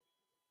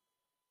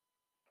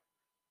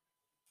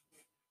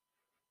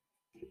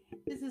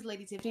This is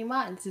Lady Tiffany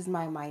Mott. This is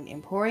my Mind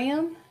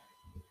Emporium.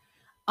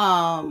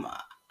 Um,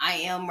 I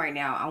am right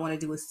now. I want to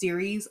do a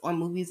series on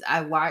movies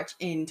I watched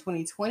in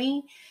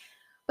 2020,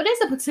 but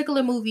it's a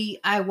particular movie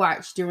I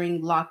watched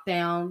during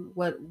lockdown.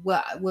 What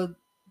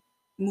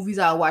movies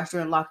I watched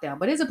during lockdown?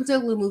 But it's a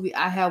particular movie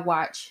I have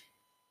watched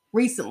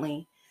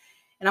recently,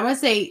 and I'm gonna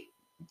say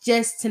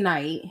just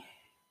tonight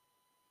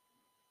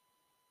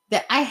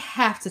that I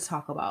have to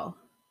talk about.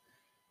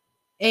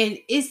 And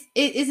it's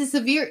a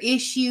severe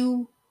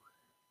issue,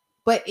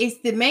 but it's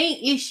the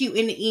main issue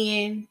in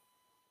the end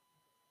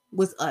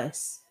was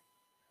us.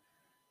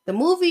 The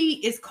movie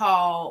is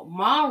called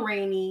Ma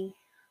Rainey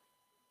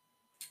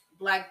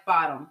Black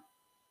Bottom.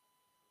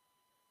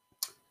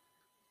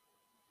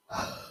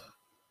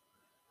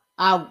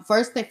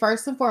 First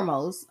and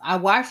foremost, I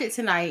watched it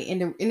tonight,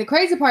 and the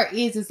crazy part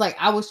is like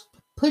I was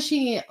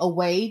pushing it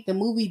away. The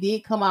movie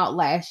did come out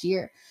last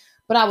year,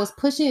 but I was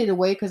pushing it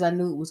away because I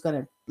knew it was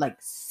gonna like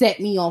set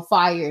me on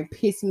fire and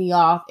piss me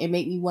off and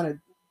make me want to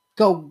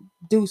go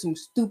do some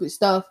stupid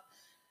stuff.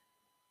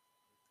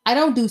 I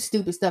don't do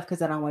stupid stuff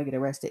because I don't want to get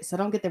arrested, so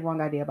don't get the wrong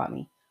idea about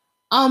me.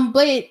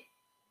 But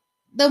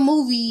the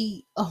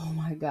movie, oh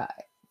my god!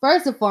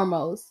 First and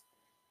foremost,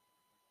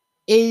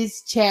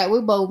 is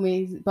Chadwick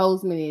Boseman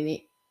in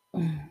it.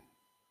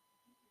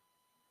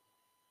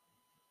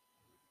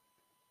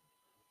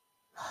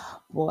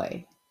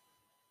 Boy,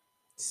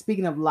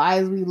 speaking of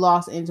lives we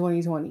lost in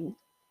 2020,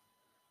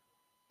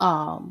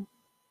 um,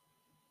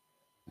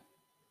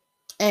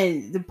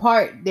 and the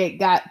part that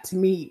got to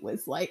me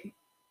was like,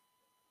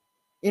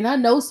 and I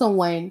know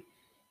someone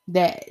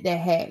that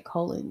had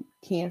colon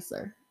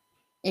cancer,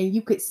 and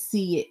you could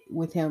see it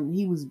with him.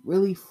 He was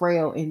really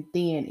frail and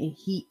thin, and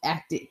he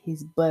acted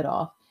his butt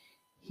off.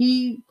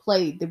 He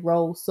played the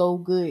role so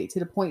good to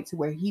the point to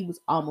where he was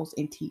almost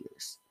in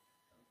tears.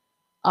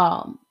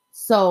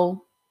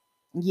 So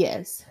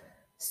yes.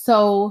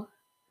 So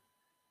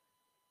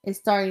it's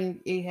starting.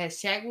 It has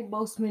Chadwick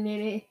Boseman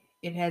in it.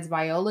 It has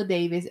Viola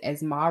Davis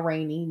as Ma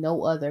Rainey.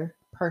 No other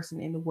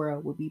person in the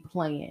world would be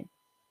playing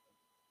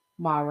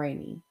Ma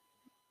Rainey,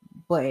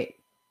 but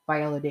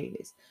Viola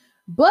Davis.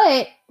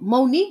 But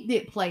Monique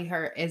did play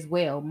her as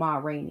well, Ma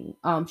Rainey.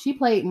 She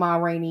played Ma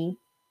Rainey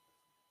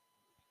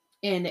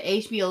in the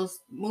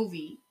HBO's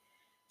movie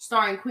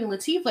starring Queen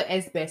Latifah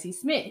as Bessie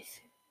Smith.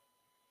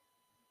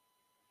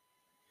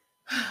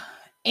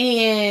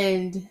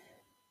 And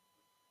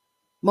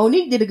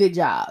Monique did a good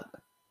job.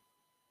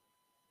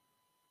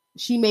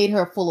 She made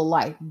her full of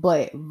life,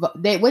 but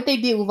what they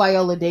did with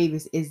Viola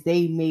Davis is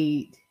they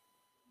made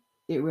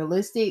it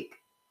realistic,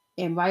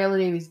 and Viola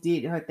Davis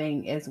did her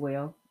thing as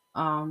well.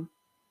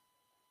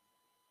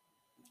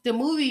 The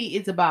movie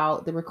is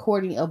about the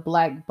recording of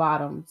Black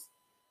Bottom,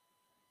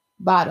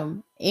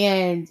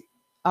 and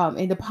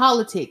the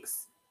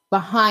politics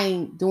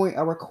behind during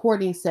a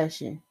recording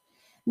session.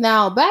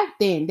 Now back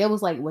then there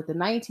was like what the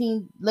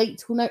 19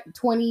 late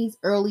 20s,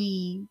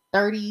 early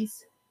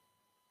 30s.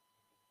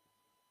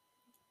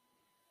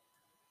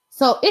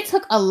 So it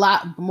took a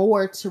lot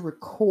more to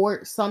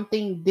record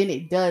something than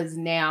it does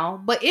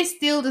now, but it's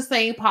still the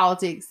same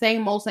politics,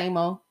 same old, same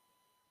old.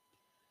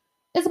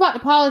 It's about the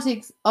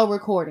politics of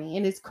recording,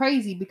 and it's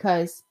crazy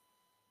because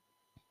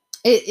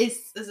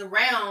it's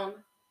around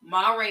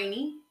Ma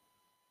Rainey,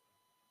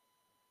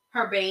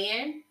 her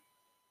band,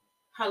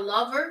 her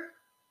lover,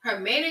 her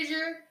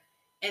manager,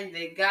 and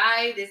the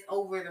guy that's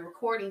over the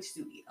recording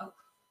studio.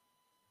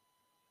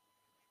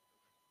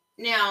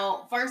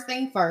 Now, first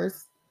thing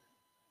first,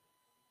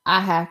 I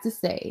have to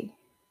say,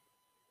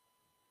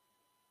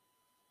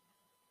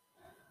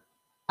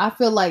 I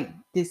feel like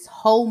this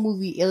whole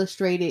movie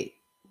illustrated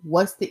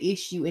what's the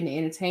issue in the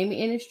entertainment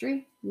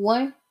industry.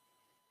 One,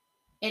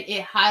 and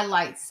it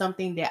highlights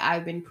something that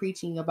I've been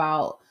preaching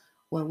about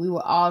when we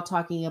were all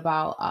talking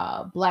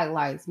about Black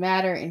Lives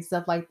Matter and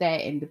stuff like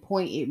that. And the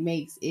point it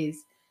makes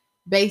is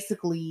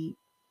basically,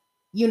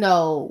 you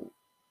know,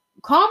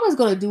 Karma's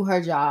going to do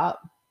her job.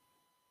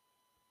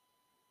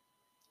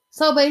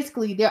 So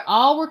basically, they're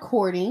all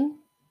recording.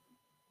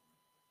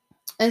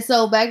 And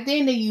so back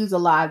then, they used a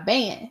live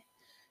band.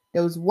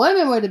 There was one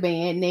member of the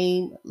band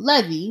named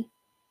Levy,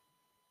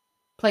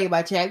 played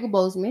by Chadwick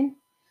Boseman,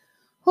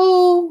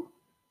 who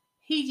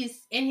he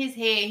just, in his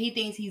head, he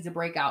thinks he's a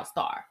breakout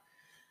star.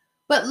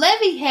 But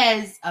Levy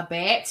has a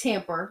bad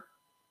temper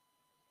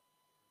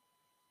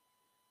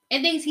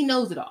and thinks he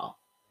knows it all.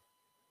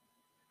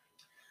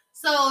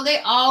 So they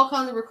all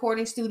come to the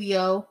recording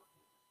studio,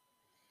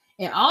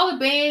 and all the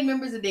band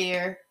members are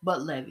there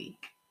but Levy.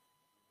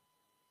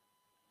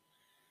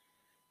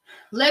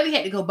 Levy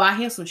had to go buy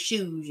him some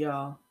shoes,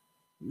 y'all.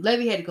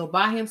 Levy had to go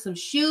buy him some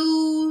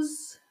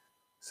shoes,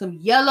 some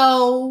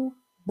yellow,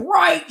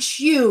 bright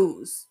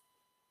shoes.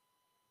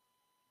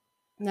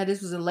 Now,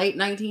 this was the late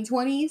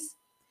 1920s.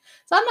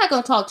 So I'm not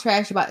going to talk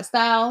trash about the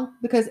style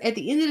because at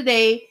the end of the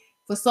day,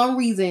 for some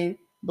reason,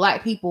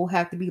 Black people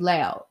have to be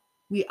loud.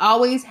 We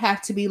always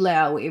have to be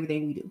loud with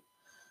everything we do.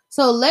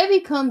 So Levy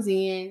comes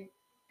in.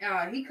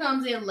 He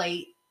comes in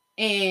late,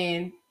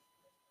 and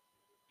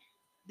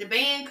the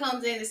band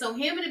comes in. And so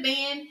him and the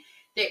band,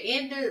 They're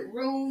in the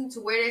room to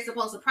where they're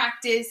supposed to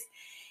practice,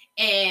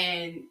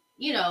 and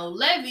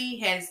Levy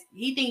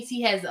he thinks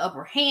he has the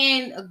upper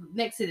hand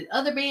next to the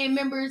other band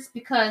members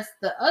because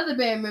the other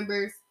band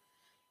members,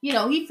 he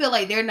feel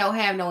like they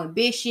have no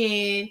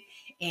ambition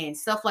and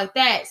stuff like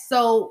that.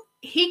 So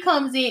he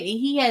comes in and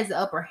he has the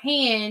upper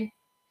hand,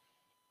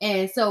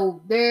 and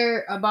so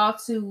they're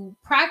about to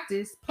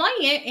practice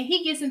playing, and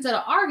he gets into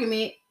the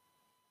argument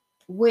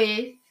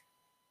with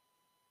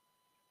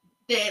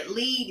that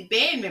lead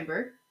band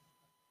member,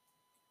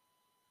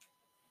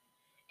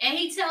 and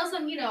he tells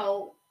him,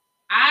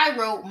 I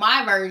wrote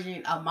my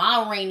version of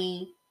Ma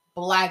Rainey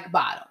Black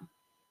Bottom.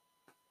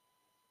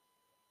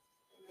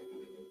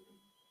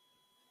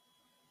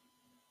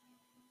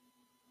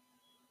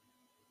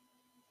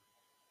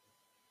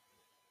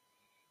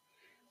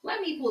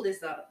 Let me pull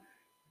this up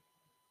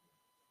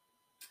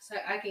so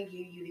I can give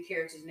you the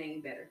character's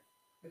name better,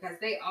 because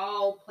they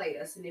all play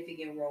a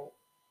significant role.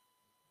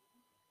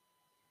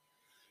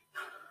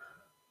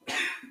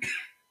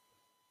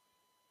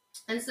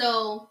 And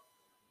so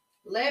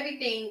Levy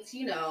thinks,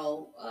 he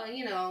done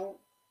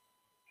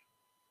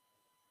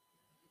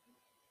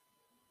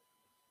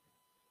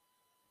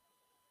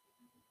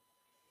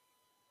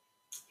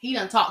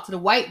talked to the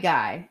white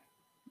guy,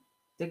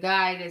 the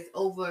guy that's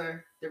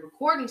over the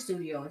recording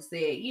studio, and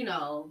said,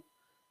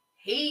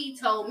 he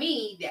told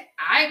me that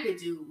I could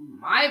do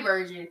my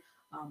version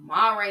of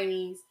Ma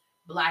Rainey's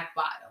Black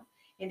Bottom.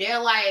 And they're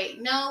like,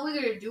 no, we're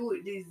going to do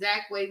it the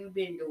exact way we've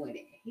been doing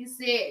it. He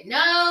said,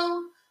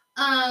 no.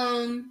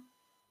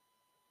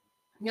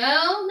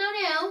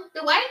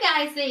 The white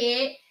guy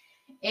said,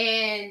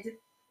 and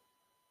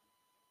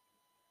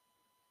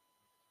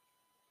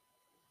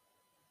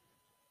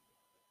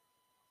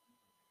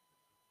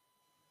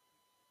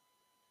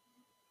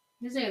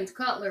his name's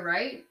Cutler,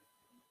 right?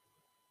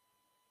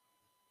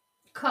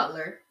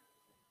 Cutler.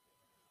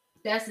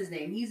 That's his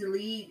name. He's the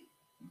lead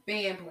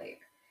band player.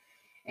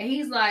 And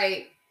he's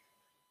like,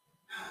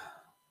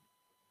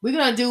 we're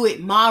going to do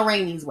it Ma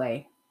Rainey's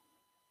way.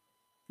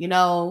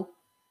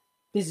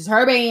 This is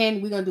her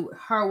band. We're going to do it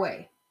her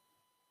way.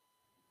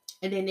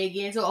 And then they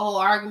get into a whole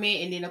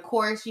argument. And then, of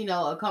course,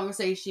 a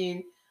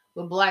conversation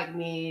with black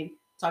men,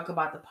 talk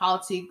about the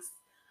politics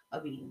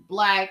of being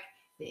black,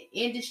 the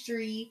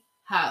industry,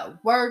 how it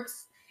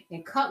works.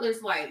 And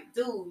Cutler's like,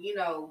 dude,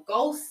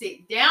 go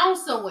sit down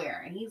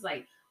somewhere. And he's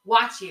like,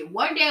 watch it.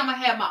 One day I'm going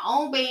to have my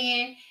own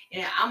band,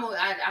 and I'm going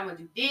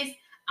to do this,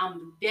 I'm going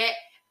to do that,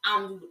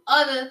 I'm going to do the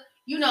other.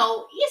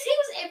 Yes, he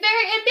was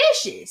very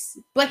ambitious,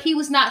 but he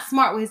was not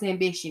smart with his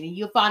ambition. And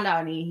you'll find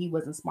out he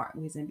wasn't smart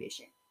with his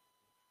ambition.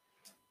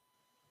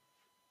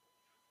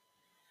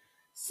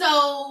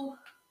 So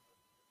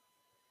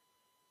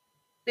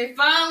they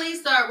finally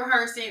start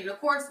rehearsing. And of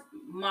course,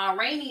 Ma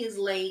Rainey is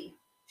late.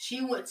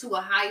 She went to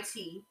a high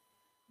tea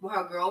with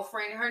her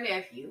girlfriend and her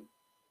nephew.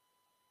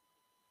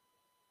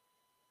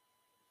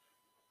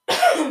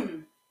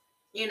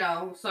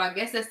 So I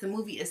guess that's the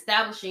movie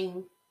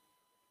establishing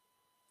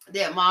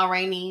that Ma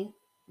Rainey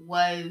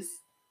was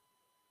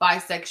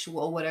bisexual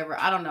or whatever.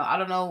 I don't know.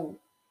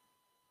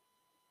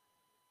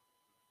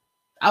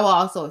 I will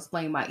also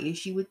explain my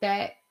issue with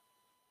that,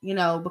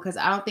 because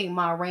I don't think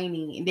Ma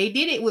Rainey, and they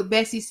did it with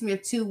Bessie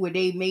Smith too, where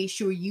they made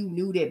sure you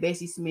knew that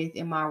Bessie Smith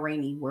and Ma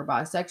Rainey were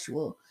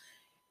bisexual.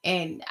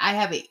 And I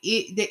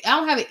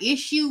don't have an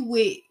issue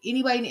with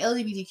anybody in the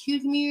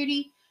LGBTQ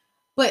community,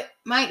 but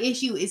my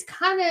issue is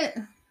kind of,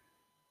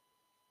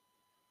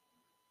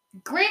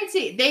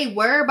 granted they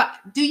were, but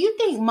do you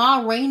think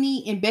Ma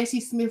Rainey and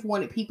Bessie Smith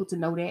wanted people to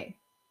know that?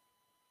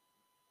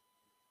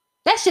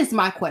 That's just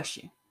my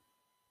question.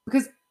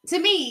 Because to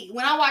me,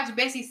 when I watched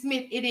Bessie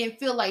Smith, it didn't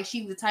feel like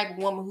she was the type of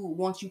woman who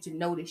wants you to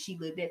know that she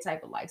lived that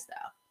type of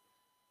lifestyle.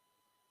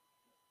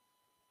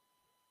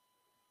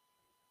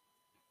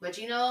 But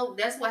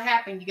that's what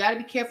happened. You got to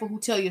be careful who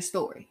tell your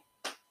story.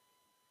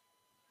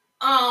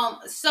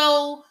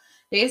 So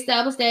they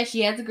established that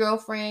she has a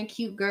girlfriend,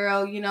 cute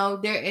girl.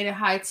 They're in a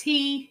high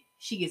tea.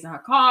 She gets in her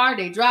car.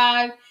 They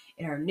drive,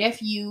 and her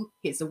nephew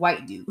hits a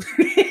white dude.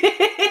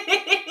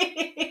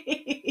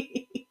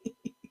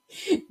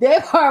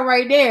 That part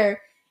right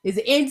there is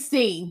an end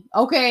scene.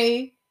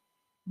 Okay,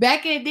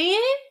 back in then,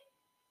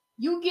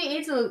 you get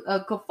into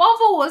a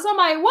kerfuffle with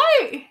somebody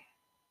white,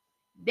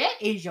 that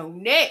is your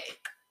neck.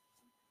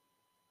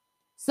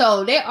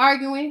 So they're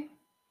arguing,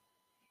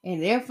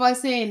 and they're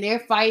fussing, and they're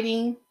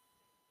fighting,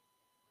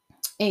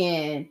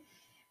 and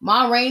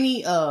Ma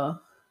Rainey, I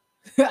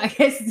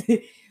guess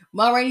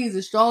Ma Rainey is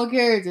a strong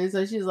character,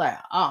 so she's like,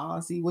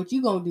 see, what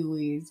you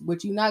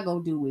not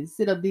gonna do is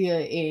sit up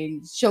there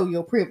and show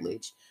your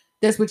privilege.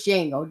 That's what you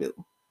ain't gonna do.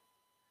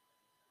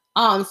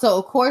 So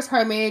of course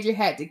her manager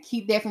had to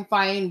keep that from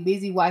fighting,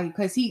 busy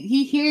because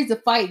he hears the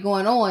fight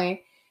going on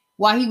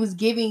while he was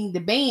giving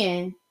the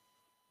band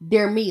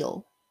their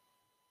meal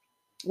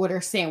with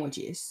their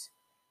sandwiches.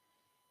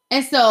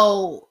 And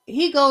so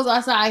he goes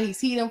outside, he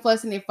sees them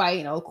fussing and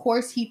fighting. Of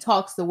course, he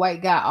talks the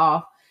white guy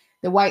off,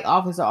 the white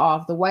officer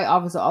off. The white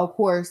officer, of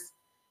course,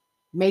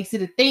 makes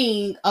it a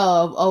thing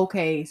of,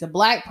 okay, it's a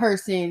black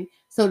person,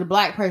 So the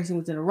black person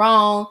was in the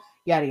wrong,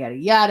 yada, yada,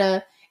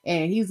 yada.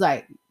 And he's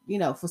like,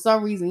 for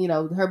some reason,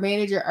 her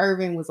manager,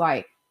 Irving, was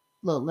like,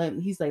 look,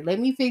 he's like, let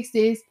me fix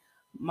this.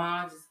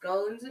 Mom, just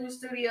go into the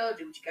studio,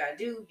 do what you gotta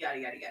do, yada,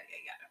 yada, yada, yada,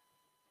 yada.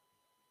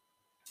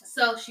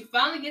 So she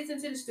finally gets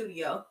into the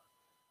studio.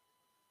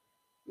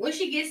 When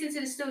she gets into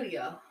the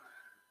studio,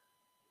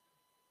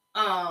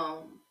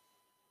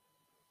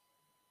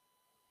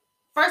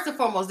 first and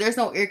foremost, there's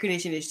no air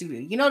conditioning in the studio.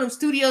 You know them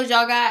studios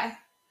y'all got?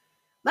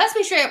 Let's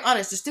be straight up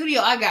honest. The studio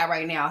I got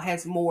right now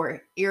has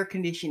more air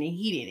conditioning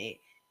heat in it.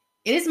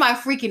 It is my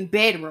freaking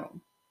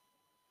bedroom.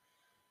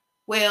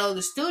 Well,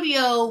 the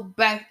studio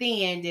back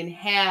then didn't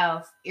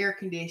have air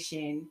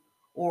conditioning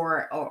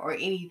or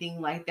anything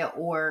like that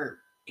or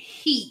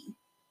heat.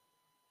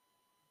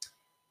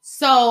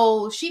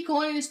 So she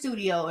going in the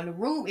studio and the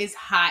room is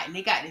hot and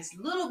they got this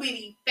little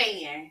bitty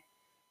fan.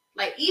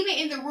 Like even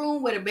in the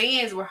room where the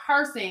band's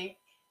rehearsing,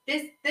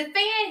 the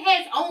fan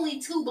has only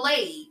 2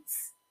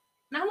 blades.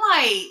 And I'm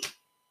like,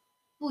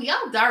 ooh,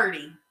 y'all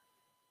dirty.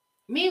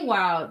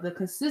 Meanwhile, the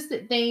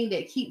consistent thing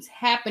that keeps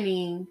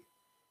happening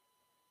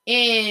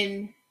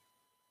in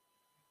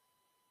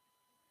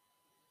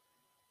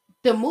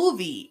the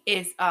movie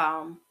is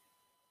I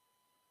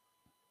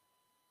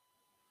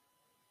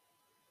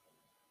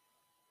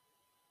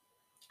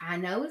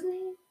know his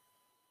name.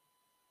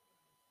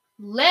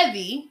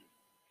 Levy,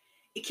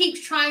 it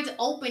keeps trying to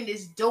open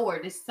this door,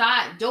 this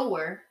side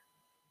door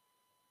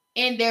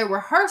in their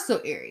rehearsal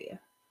area.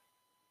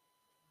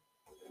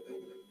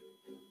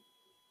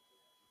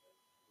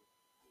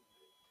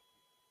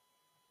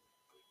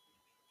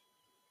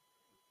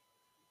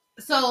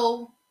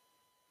 So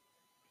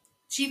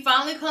she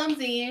finally comes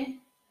in.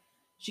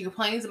 She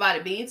complains about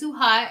it being too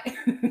hot.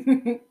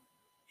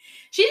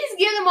 She just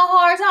gives him a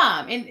hard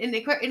time. And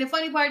the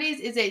funny part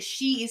is that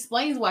she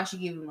explains why she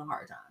gives him a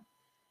hard time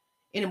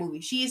in the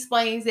movie. She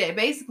explains that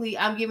basically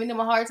I'm giving them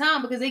a hard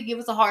time because they give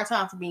us a hard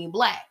time for being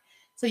black.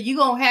 So you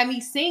gonna have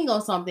me sing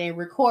on something and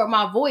record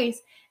my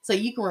voice so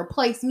you can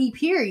replace me,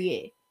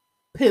 period.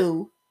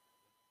 Pooh.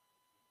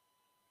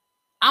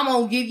 I'm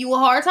gonna give you a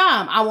hard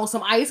time. I want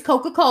some iced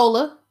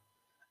Coca-Cola.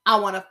 I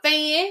want a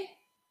fan.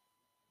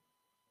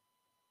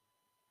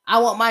 I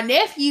want my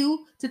nephew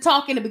to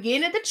talk in the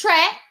beginning of the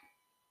track.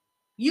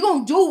 You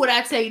gonna do what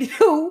I tell you to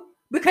do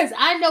because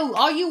I know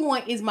all you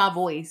want is my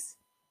voice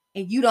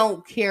and you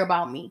don't care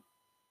about me.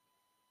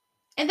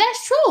 And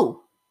that's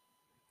true.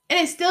 And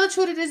it's still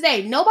true to this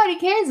day. Nobody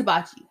cares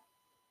about you.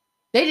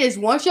 They just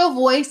want your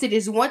voice. They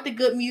just want the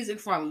good music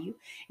from you.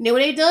 And then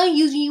when they're done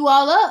using you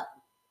all up,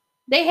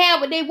 they have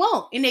what they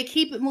want and they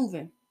keep it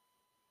moving.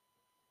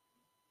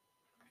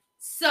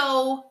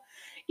 So,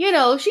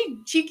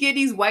 she give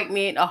these white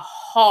men a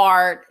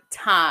hard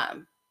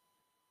time.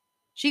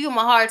 She give them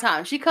a hard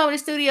time. She come to the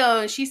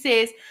studio and she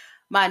says,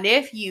 my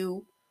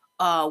nephew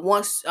I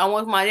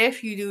want my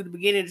nephew to do the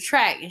beginning of the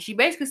track. And she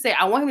basically said,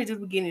 I want him to do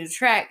the beginning of the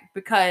track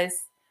because,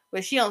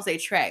 well, she don't say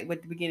track,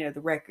 but the beginning of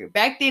the record.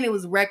 Back then it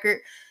was record.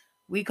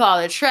 We call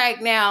it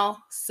track now.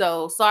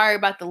 So sorry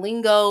about the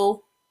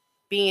lingo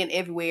being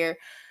everywhere.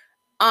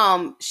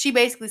 She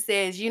basically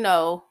says,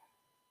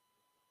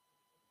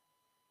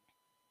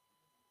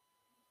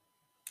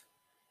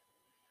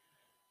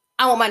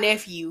 I want my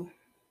nephew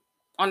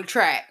on the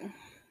track.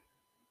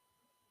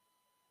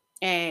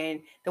 And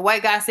the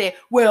white guy said,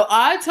 well,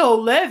 I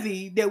told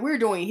Levy that we're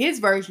doing his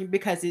version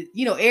because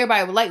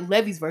everybody would like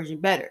Levy's version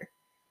better.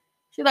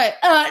 She's like,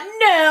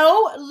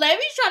 no,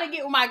 Levy's trying to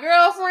get with my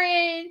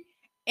girlfriend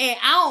and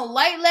I don't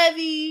like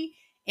Levy.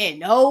 And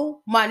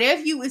no, my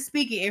nephew is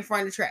speaking in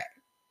front of the track.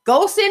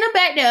 Go send him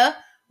back there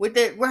with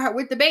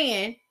the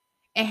band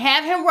and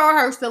have him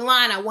rehearse the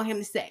line I want him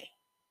to say.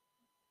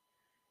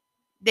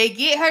 They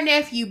get her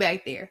nephew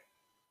back there.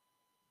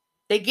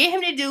 They get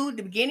him to do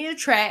the beginning of the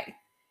track,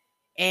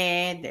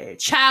 and the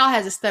child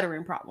has a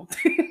stuttering problem.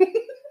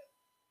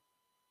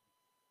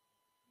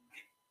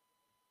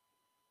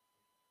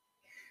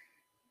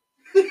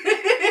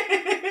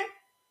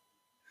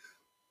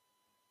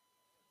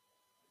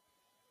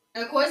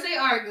 Of course, they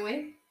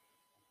arguing,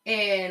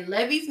 and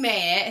Levy's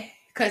mad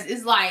because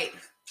it's like,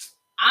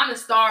 I'm the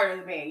star of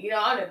the band.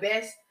 I'm the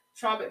best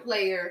trumpet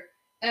player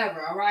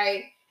ever. All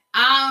right,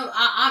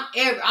 I'm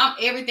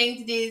everything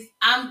to this.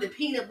 I'm the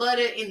peanut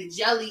butter and the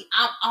jelly.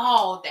 I'm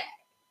all that.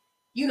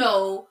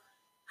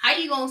 How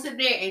you gonna sit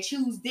there and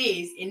choose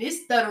this and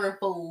this stuttering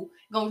fool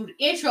gonna do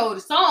the intro of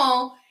the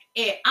song,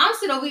 and I'm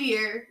sitting over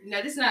here.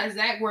 Now this is not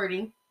exact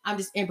wording. I'm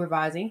just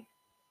improvising,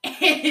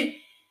 and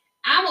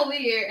I'm over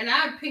here and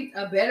I picked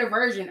a better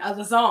version of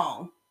the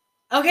song.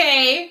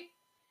 Okay.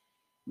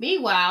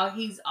 Meanwhile,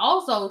 he's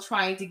also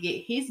trying to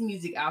get his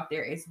music out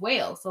there as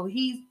well. So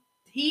he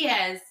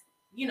has,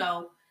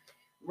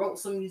 wrote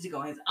some music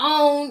on his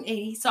own, and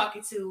he's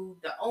talking to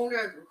the owner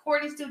of the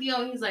recording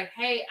studio, and he's like,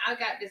 hey, I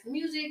got this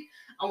music.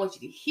 I want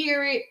you to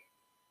hear it.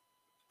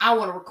 I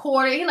want to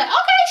record it. He's like,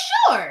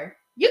 okay, sure.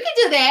 You can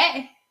do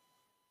that.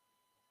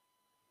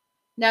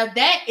 Now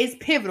that is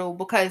pivotal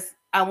because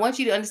I want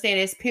you to understand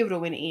it's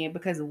pivotal in the end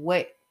because of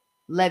what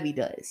Levy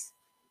does.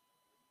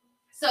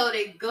 So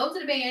they go to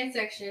the band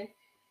section,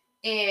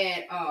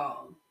 and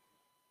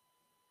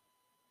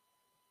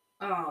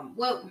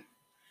well,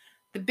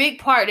 the big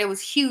part that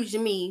was huge to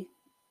me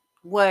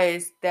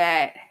was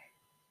that,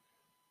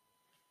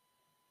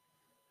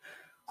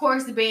 of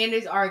course, the band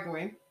is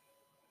arguing.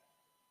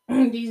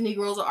 These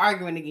Negroes are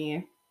arguing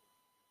again.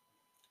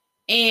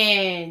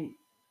 And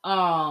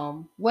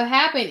what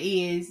happened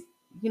is,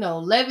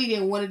 Levy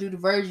didn't want to do the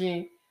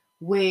version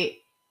with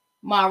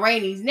Ma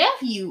Rainey's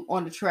nephew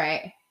on the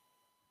track.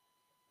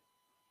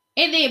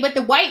 And then, but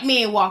the white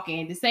man walk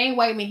in, the same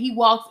white man, he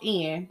walks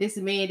in, this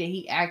man that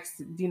he asked,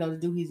 to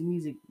do his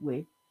music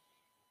with,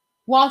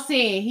 walks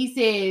in, he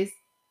says,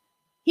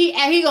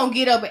 he gonna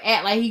get up and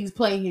act like he's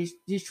playing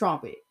his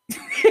trumpet.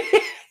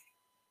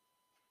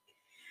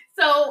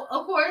 So,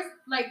 of course,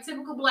 like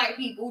typical black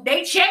people,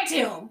 they checked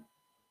him.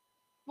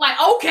 Like,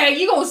 okay,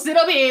 you gonna sit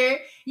up here,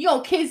 you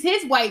gonna kiss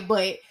his white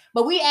butt,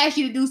 but we ask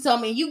you to do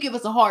something and you give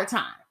us a hard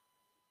time.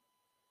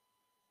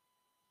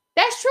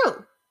 That's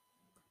true.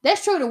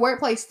 That's true. The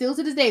workplace still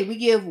to this day, we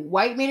give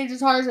white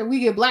managers harder time, we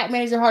give black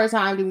managers harder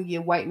time than we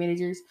give white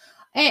managers.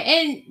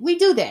 And we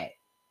do that.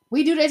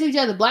 We do that to each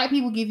other. Black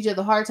people give each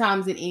other hard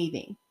times in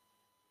anything.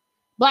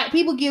 Black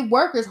people give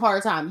workers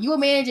hard time. You a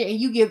manager and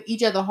you give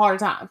each other hard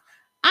times.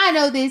 I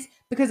know this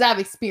because I've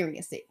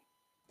experienced it.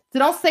 So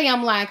don't say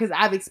I'm lying because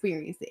I've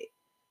experienced it.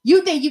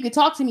 You think you can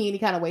talk to me any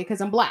kind of way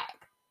because I'm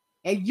black.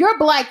 And you're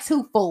black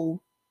too,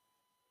 fool.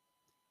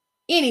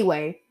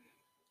 Anyway,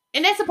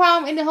 and that's the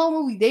problem in the whole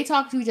movie. They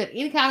talk to each other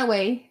any kind of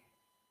way.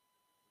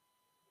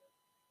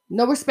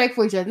 No respect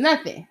for each other,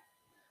 nothing.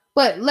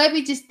 But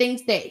Levy just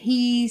thinks that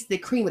he's the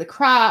cream of the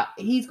crop.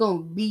 He's going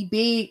to be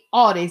big,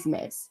 all this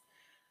mess.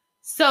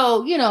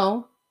 So,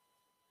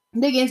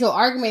 they get into an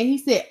argument. He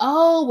said,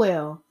 oh,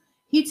 well,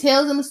 he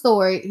tells him a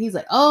story. He's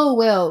like, oh,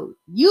 well,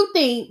 you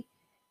think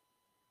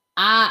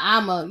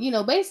I'm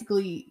a,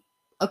 basically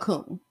a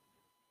coon,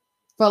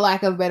 for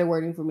lack of better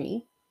wording for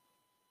me.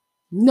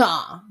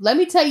 Nah, let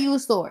me tell you a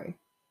story.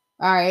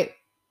 All right.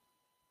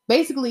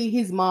 Basically,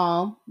 his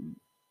mom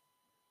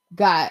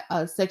got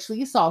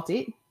sexually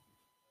assaulted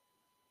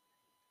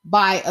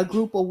by a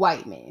group of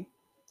white men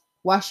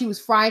while she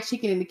was frying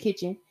chicken in the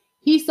kitchen.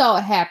 He saw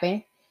it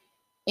happen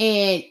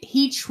and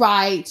he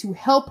tried to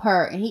help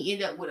her, and he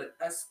ended up with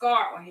a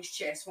scar on his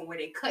chest from where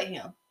they cut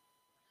him.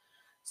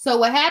 So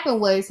what happened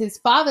was his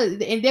father, and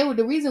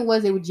the reason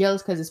was they were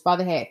jealous because his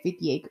father had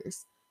 50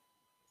 acres.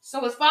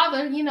 So his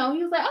father, he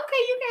was like, okay,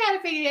 you can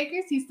have the 50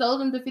 acres. He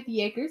sold him the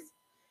 50 acres.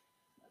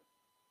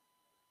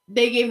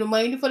 They gave him the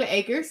money for the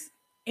acres.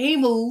 He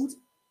moved,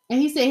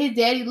 and he said his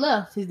daddy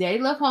left. His daddy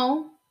left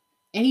home,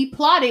 and he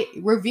plotted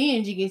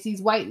revenge against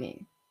these white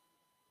men.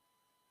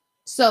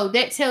 So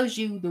that tells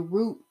you the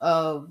root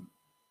of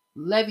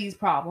Levy's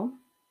problem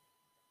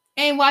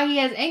and why he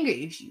has anger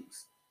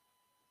issues.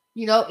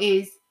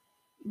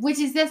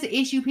 That's the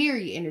issue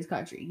period in this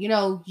country. You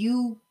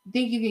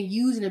think you can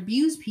use and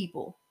abuse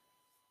people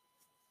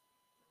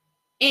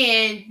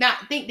and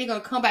not think they're gonna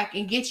come back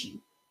and get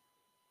you.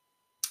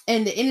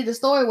 And the end of the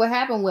story, what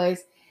happened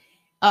was,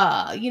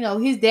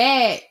 his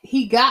dad,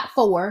 he got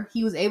 4.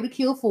 He was able to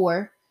kill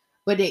 4,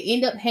 but they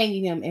end up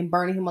hanging him and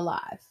burning him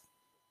alive.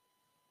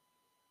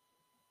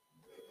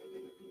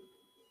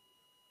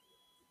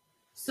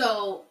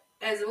 So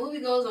as the movie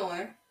goes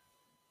on,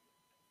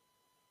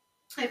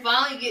 I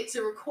finally get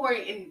to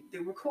recording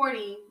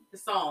the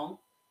song.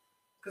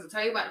 Because I'll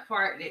tell you about the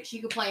part that she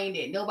complained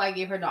that nobody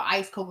gave her no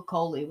iced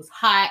Coca-Cola. It was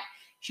hot.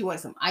 She wanted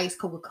some iced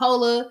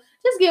Coca-Cola.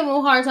 Just give them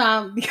a hard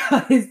time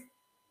because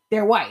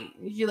they're white.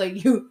 She's like,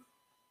 I'm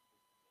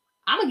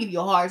going to give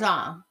you a hard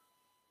time.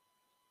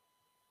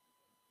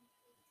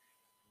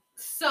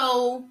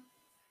 So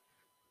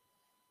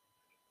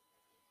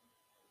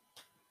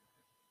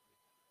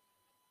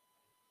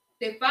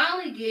they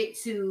finally get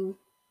to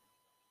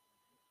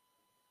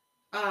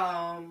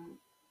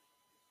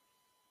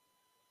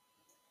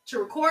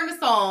record the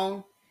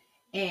song,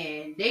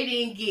 and they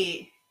didn't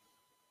get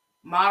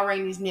Ma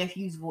Rainey's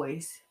nephew's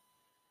voice.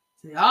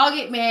 So they all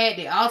get mad.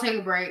 They all take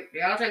a break.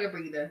 They all take a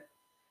breather.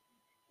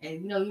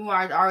 And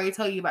Umar already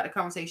told you about the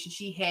conversation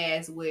she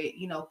has with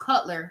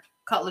Cutler,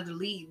 the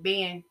lead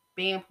band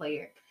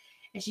player,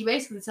 and she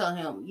basically tell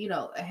him,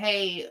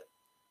 hey,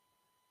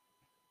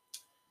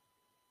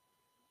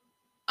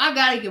 I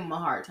gotta give him a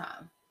hard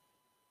time.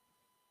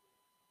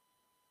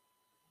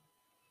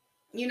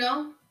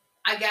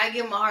 I gotta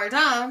give him a hard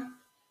time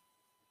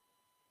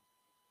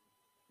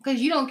because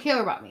you don't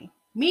care about me.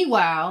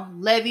 Meanwhile,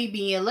 Levy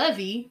being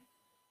Levy,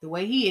 the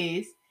way he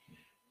is,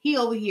 he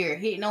over here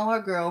hitting on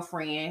her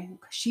girlfriend.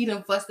 She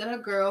done fussed at her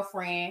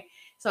girlfriend.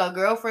 So her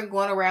girlfriend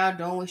going around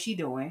doing what she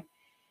doing.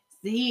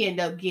 So he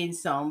ended up getting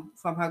some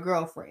from her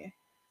girlfriend.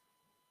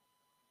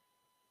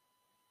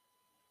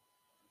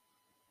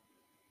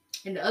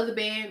 And the other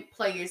band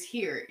players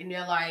hear it, and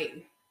they're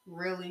like,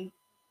 really?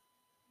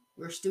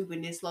 We're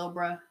stupid this low,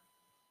 bruh.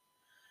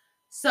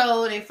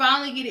 So they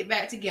finally get it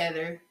back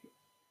together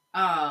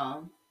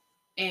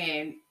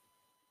and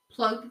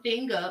plug the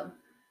thing up.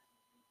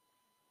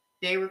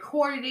 They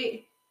recorded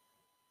it.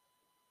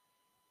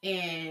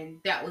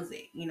 And that was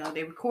it.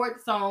 They record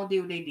the song,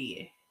 did what they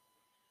did.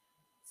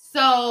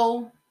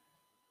 So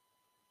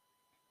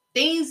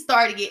things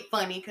started to get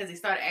funny because they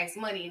started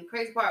asking money. And the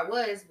crazy part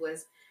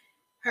was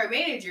her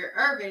manager,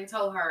 Irvin,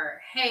 told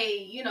her,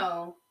 hey,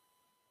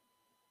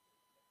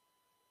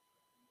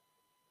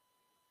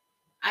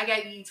 I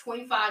gotta give you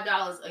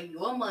 $25 of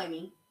your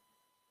money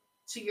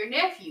to your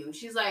nephew.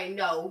 She's like,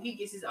 no, he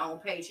gets his own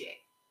paycheck.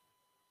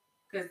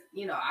 Because,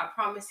 I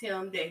promised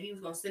him that he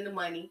was going to send the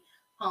money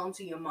home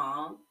to your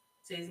mom,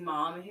 to his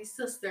mom and his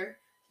sister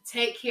to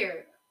take care of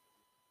him.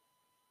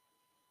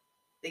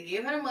 They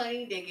give her the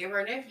money. They give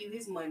her nephew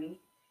his money.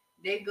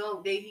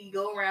 He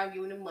go around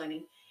giving them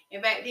money.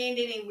 And back then,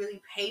 they didn't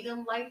really pay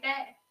them like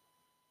that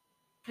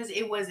because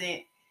it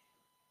wasn't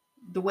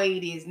the way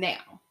it is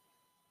now.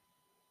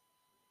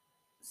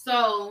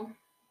 So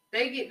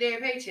they get their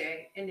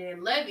paycheck, and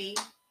then Levy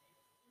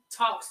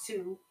talks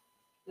to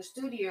the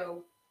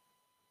studio.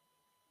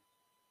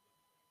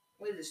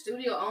 What is it,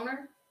 studio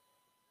owner?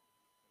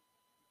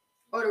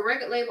 Or the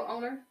record label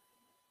owner?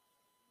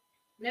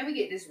 Let me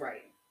get this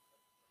right.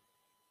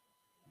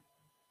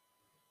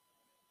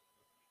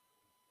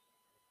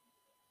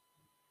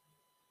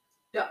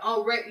 The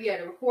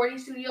recording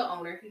studio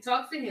owner. He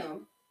talks to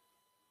him,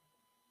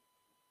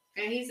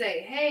 and he's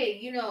like,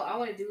 "Hey, I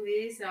want to do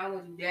this, and I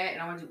want to do that,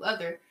 and I want to do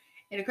other."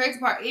 And the crazy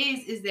part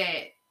is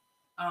that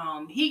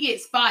he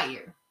gets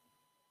fired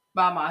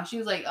by Ma. She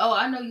was like, "Oh,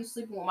 I know you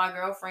sleeping with my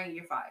girlfriend.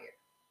 You're fired."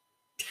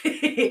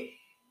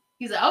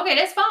 He's like, "Okay,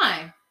 that's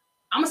fine.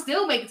 I'm gonna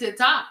still make it to the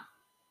top."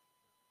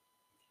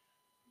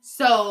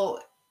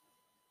 So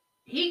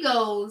he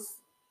goes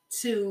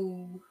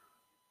to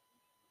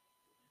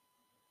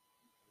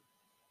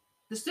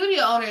the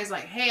studio owner. Is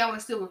like, "Hey, I want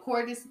to still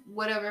record this,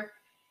 whatever."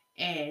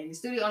 And the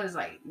studio owner's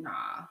like, "Nah,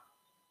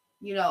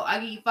 I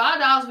give you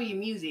 $5 for your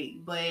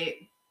music, but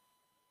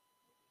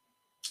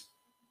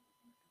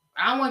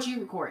I don't want you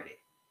to record it."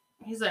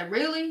 He's like,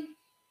 "Really?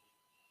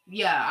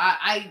 Yeah,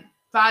 I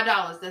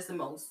 $5. That's the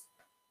most.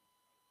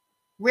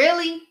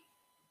 Really?"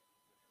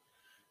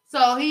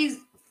 So he's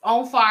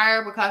on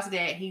fire because of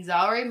that. He's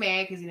already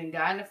mad because he done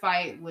got in a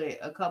fight with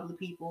a couple of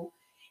people,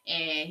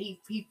 and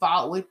he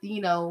fought with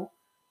he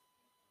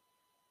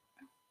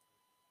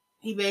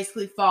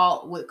basically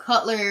fought with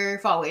Cutler,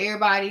 fought with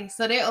everybody.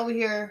 So they're over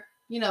here.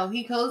 He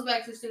goes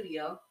back to the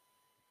studio,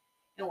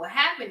 and what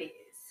happened is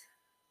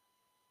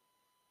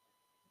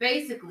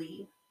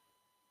basically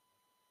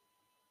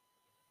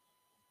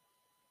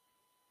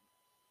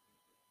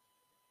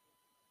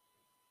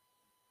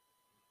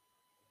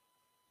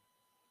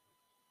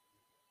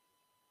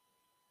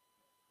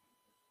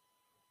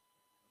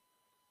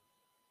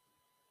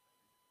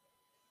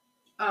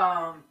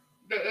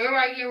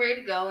everybody getting ready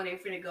to go, and they're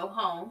finna go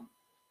home.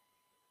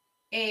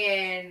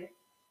 And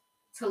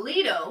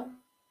Toledo,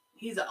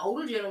 he's an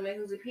older gentleman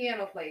who's a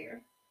piano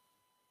player,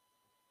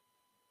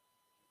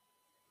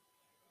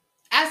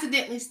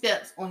 accidentally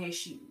steps on his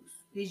shoes,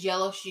 his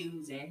yellow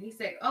shoes, and he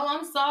said, "Oh,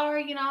 I'm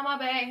sorry, my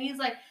bad." And he's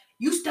like,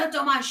 "You stepped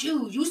on my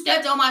shoes. You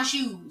stepped on my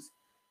shoes."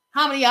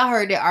 How many of y'all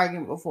heard that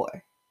argument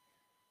before?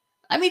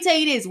 Let me tell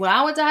you this: when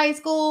I went to high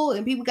school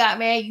and people got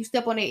mad, you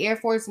step on their Air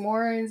Force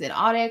Ones and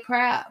all that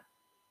crap.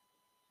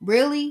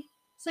 Really?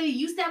 So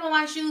you step on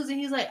my shoes, and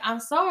he's like, "I'm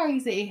sorry."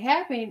 He said, "It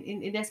happened,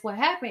 and that's what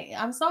happened.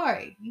 I'm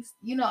sorry.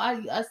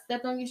 I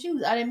stepped on your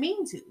shoes. I didn't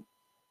mean to."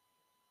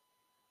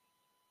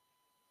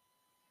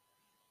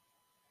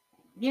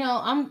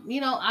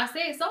 I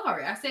said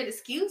sorry. I said,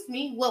 "Excuse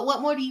me. What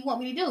more do you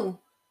want me to do?"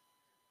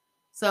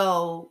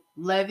 So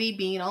Levy,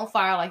 being on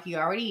fire like he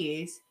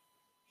already is,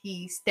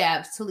 he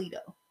stabs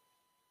Toledo.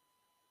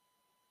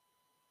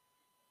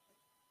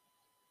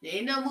 The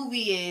end of the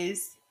movie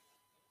is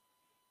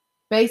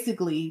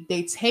basically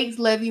they take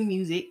Levy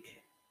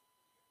music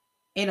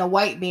and a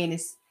white band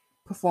is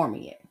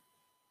performing it.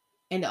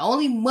 And the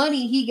only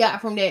money he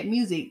got from that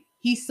music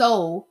he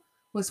sold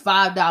was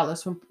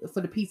 $5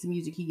 for the piece of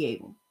music he gave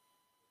him.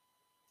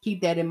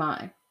 Keep that in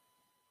mind.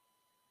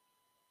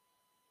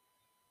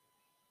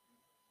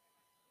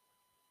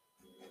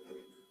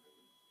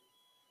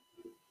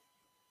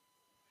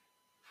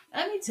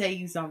 Let me tell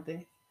you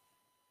something.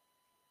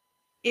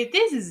 If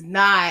this is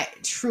not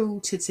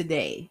true to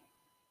today,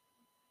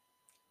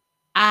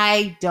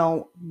 I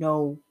don't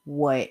know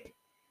what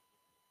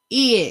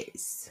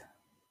is.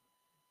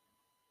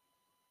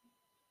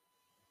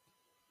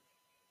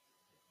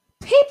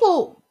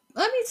 People,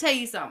 let me tell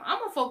you something. I'm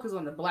gonna focus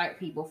on the black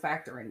people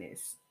factor in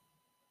this.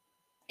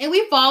 And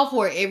we fall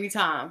for it every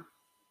time.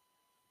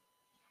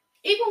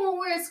 Even when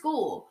we're in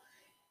school.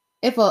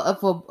 If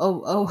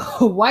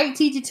a white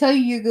teacher tell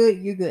you you're good,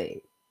 you're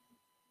good.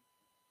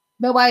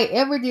 Nobody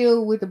ever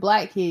deal with the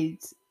black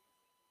kids.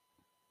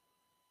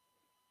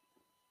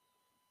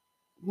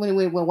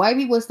 When white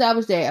people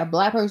establish that a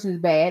black person is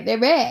bad, they're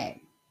bad.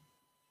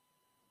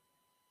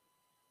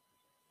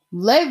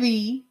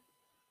 Levy,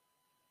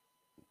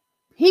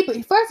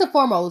 he first and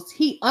foremost,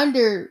 he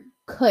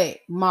undercut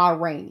Ma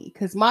Rainey.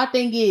 Because my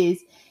thing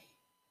is,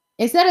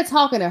 instead of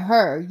talking to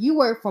her, you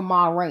work for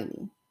Ma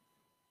Rainey.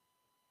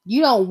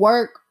 You don't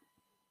work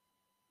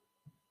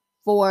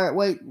for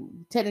what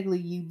technically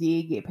you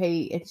did get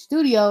paid at the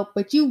studio,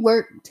 but you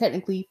worked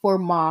technically for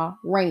Ma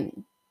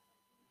Rainey.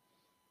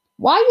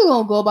 Why you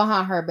gonna go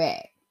behind her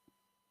back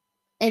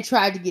and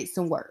try to get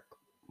some work?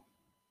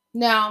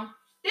 Now,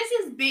 this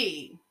is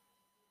big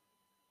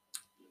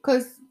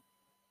because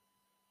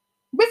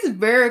this is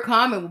very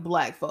common with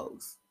black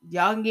folks.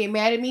 Y'all can get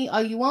mad at me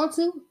all you want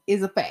to,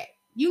 is a fact.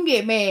 You can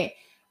get mad.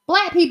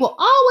 Black people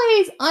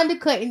always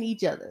undercutting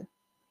each other.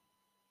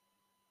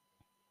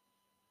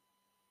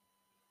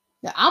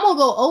 Now, I'm gonna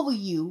go over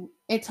you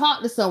and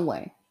talk to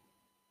someone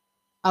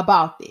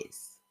about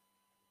this.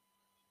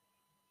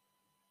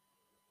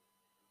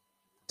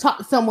 Talk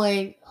to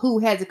someone who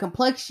has a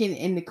complexion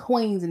and the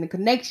queens and the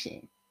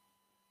connection.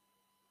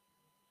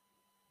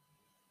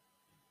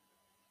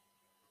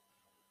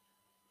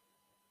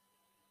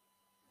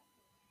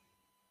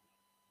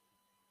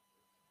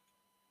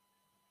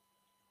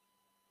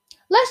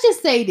 Let's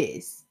just say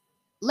this.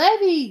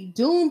 Levy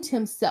doomed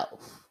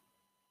himself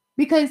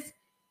because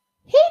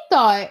he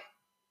thought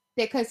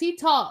that because he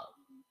talked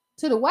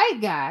to the white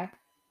guy,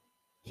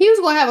 he was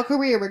going to have a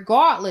career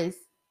regardless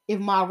if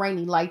Ma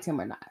Rainey liked him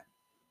or not.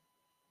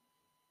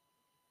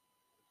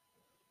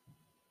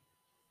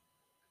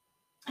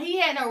 He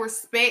had no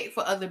respect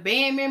for other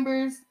band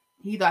members.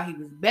 He thought he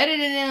was better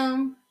than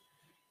them.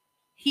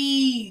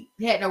 He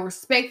had no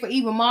respect for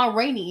even Ma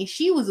Rainey, and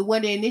she was the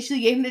one that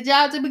initially gave him the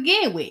job to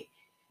begin with.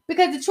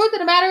 Because the truth of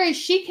the matter is,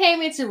 she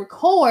came in to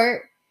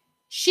record.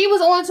 She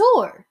was on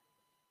tour.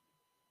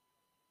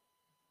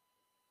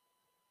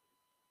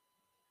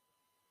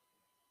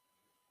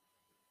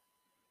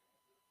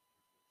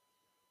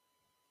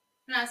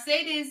 And I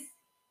say this,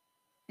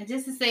 and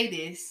just to say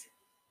this,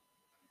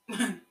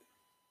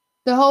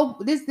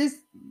 this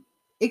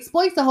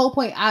exploits the whole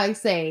point I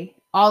say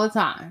all the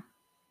time.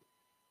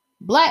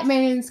 Black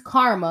men's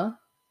karma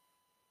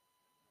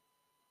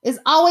is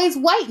always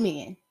white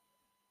men.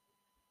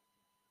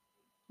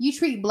 You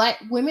treat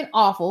black women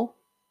awful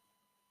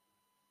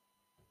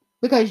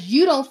because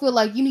you don't feel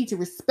like you need to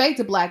respect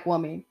a black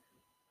woman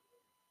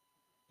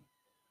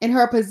in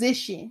her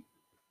position.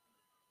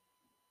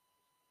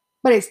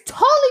 But it's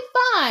totally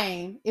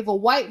fine if a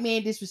white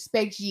man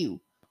disrespects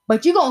you.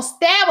 But you're going to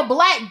stab a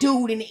black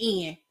dude in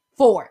the end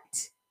for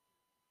it.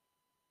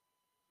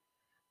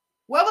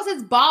 Where was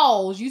his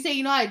balls? You say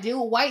you know how to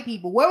deal with white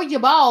people. Where were your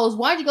balls?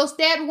 Why'd you go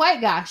stab the white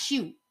guy?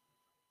 Shoot.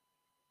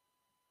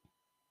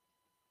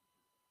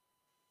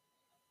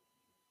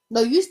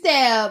 No, you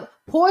stab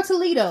poor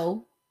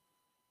Toledo.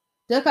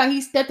 That's how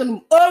he stepped on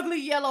them ugly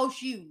yellow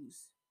shoes.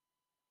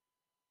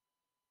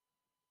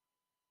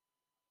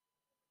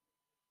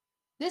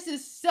 This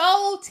is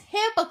so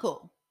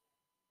typical.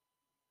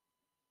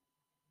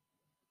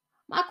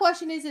 My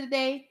question is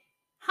today,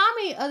 how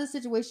many other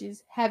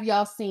situations have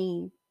y'all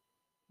seen?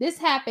 This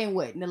happened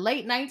what, in the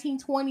late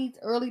 1920s,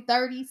 early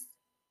 30s?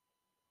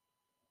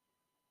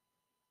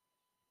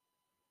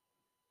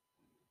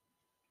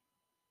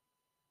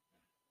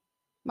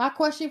 My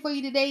question for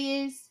you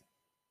today is,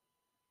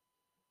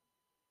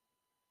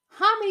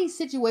 how many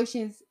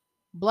situations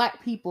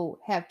black people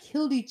have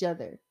killed each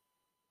other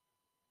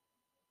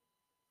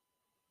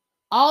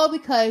all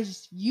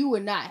because you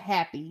were not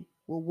happy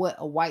with what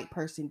a white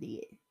person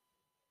did?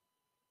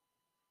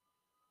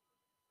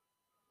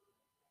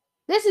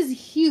 This is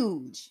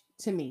huge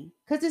to me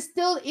because it's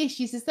still an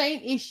issue. It's the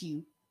same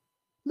issue.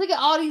 Look at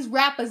all these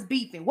rappers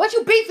beefing. What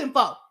you beefing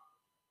for?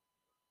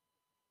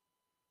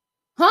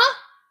 Huh?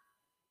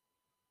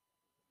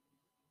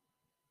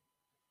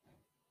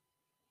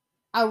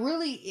 I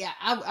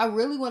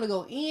really want to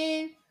go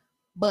in,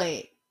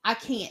 but I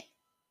can't.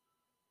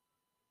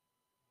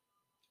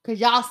 Because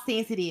y'all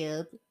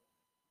sensitive.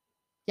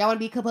 Y'all want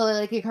to be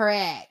politically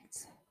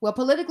correct. Well,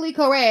 politically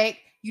correct,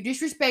 you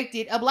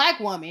disrespected a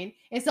black woman,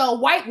 and so a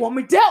white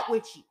woman dealt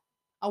with you.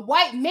 A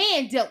white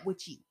man dealt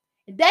with you.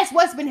 And that's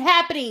what's been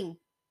happening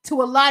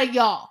to a lot of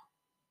y'all.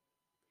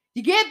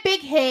 You get big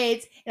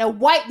heads, and a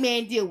white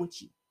man deal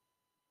with you.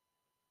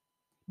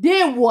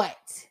 Then what?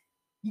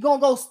 You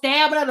gonna go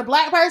stab another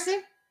black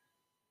person?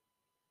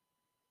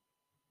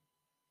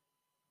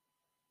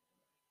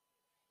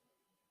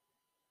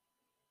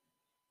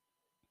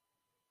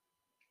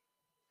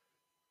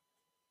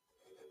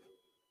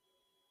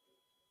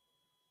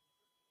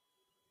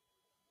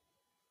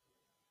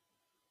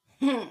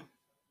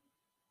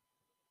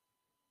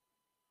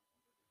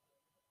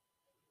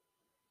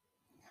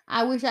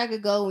 I wish I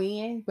could go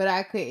in, but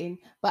I couldn't.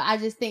 But I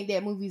just think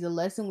that movie's a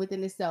lesson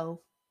within itself.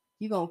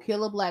 You gonna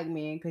kill a black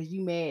man because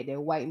you mad that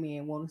a white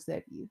man won't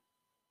accept you.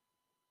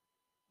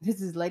 This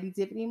is Lady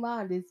Tiffany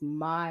Mind. This is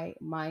my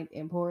Mind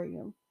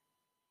Emporium.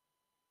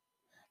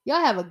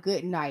 Y'all have a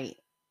good night.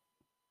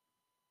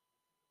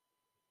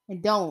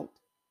 And don't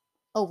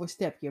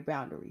overstep your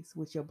boundaries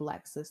with your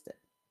black sister.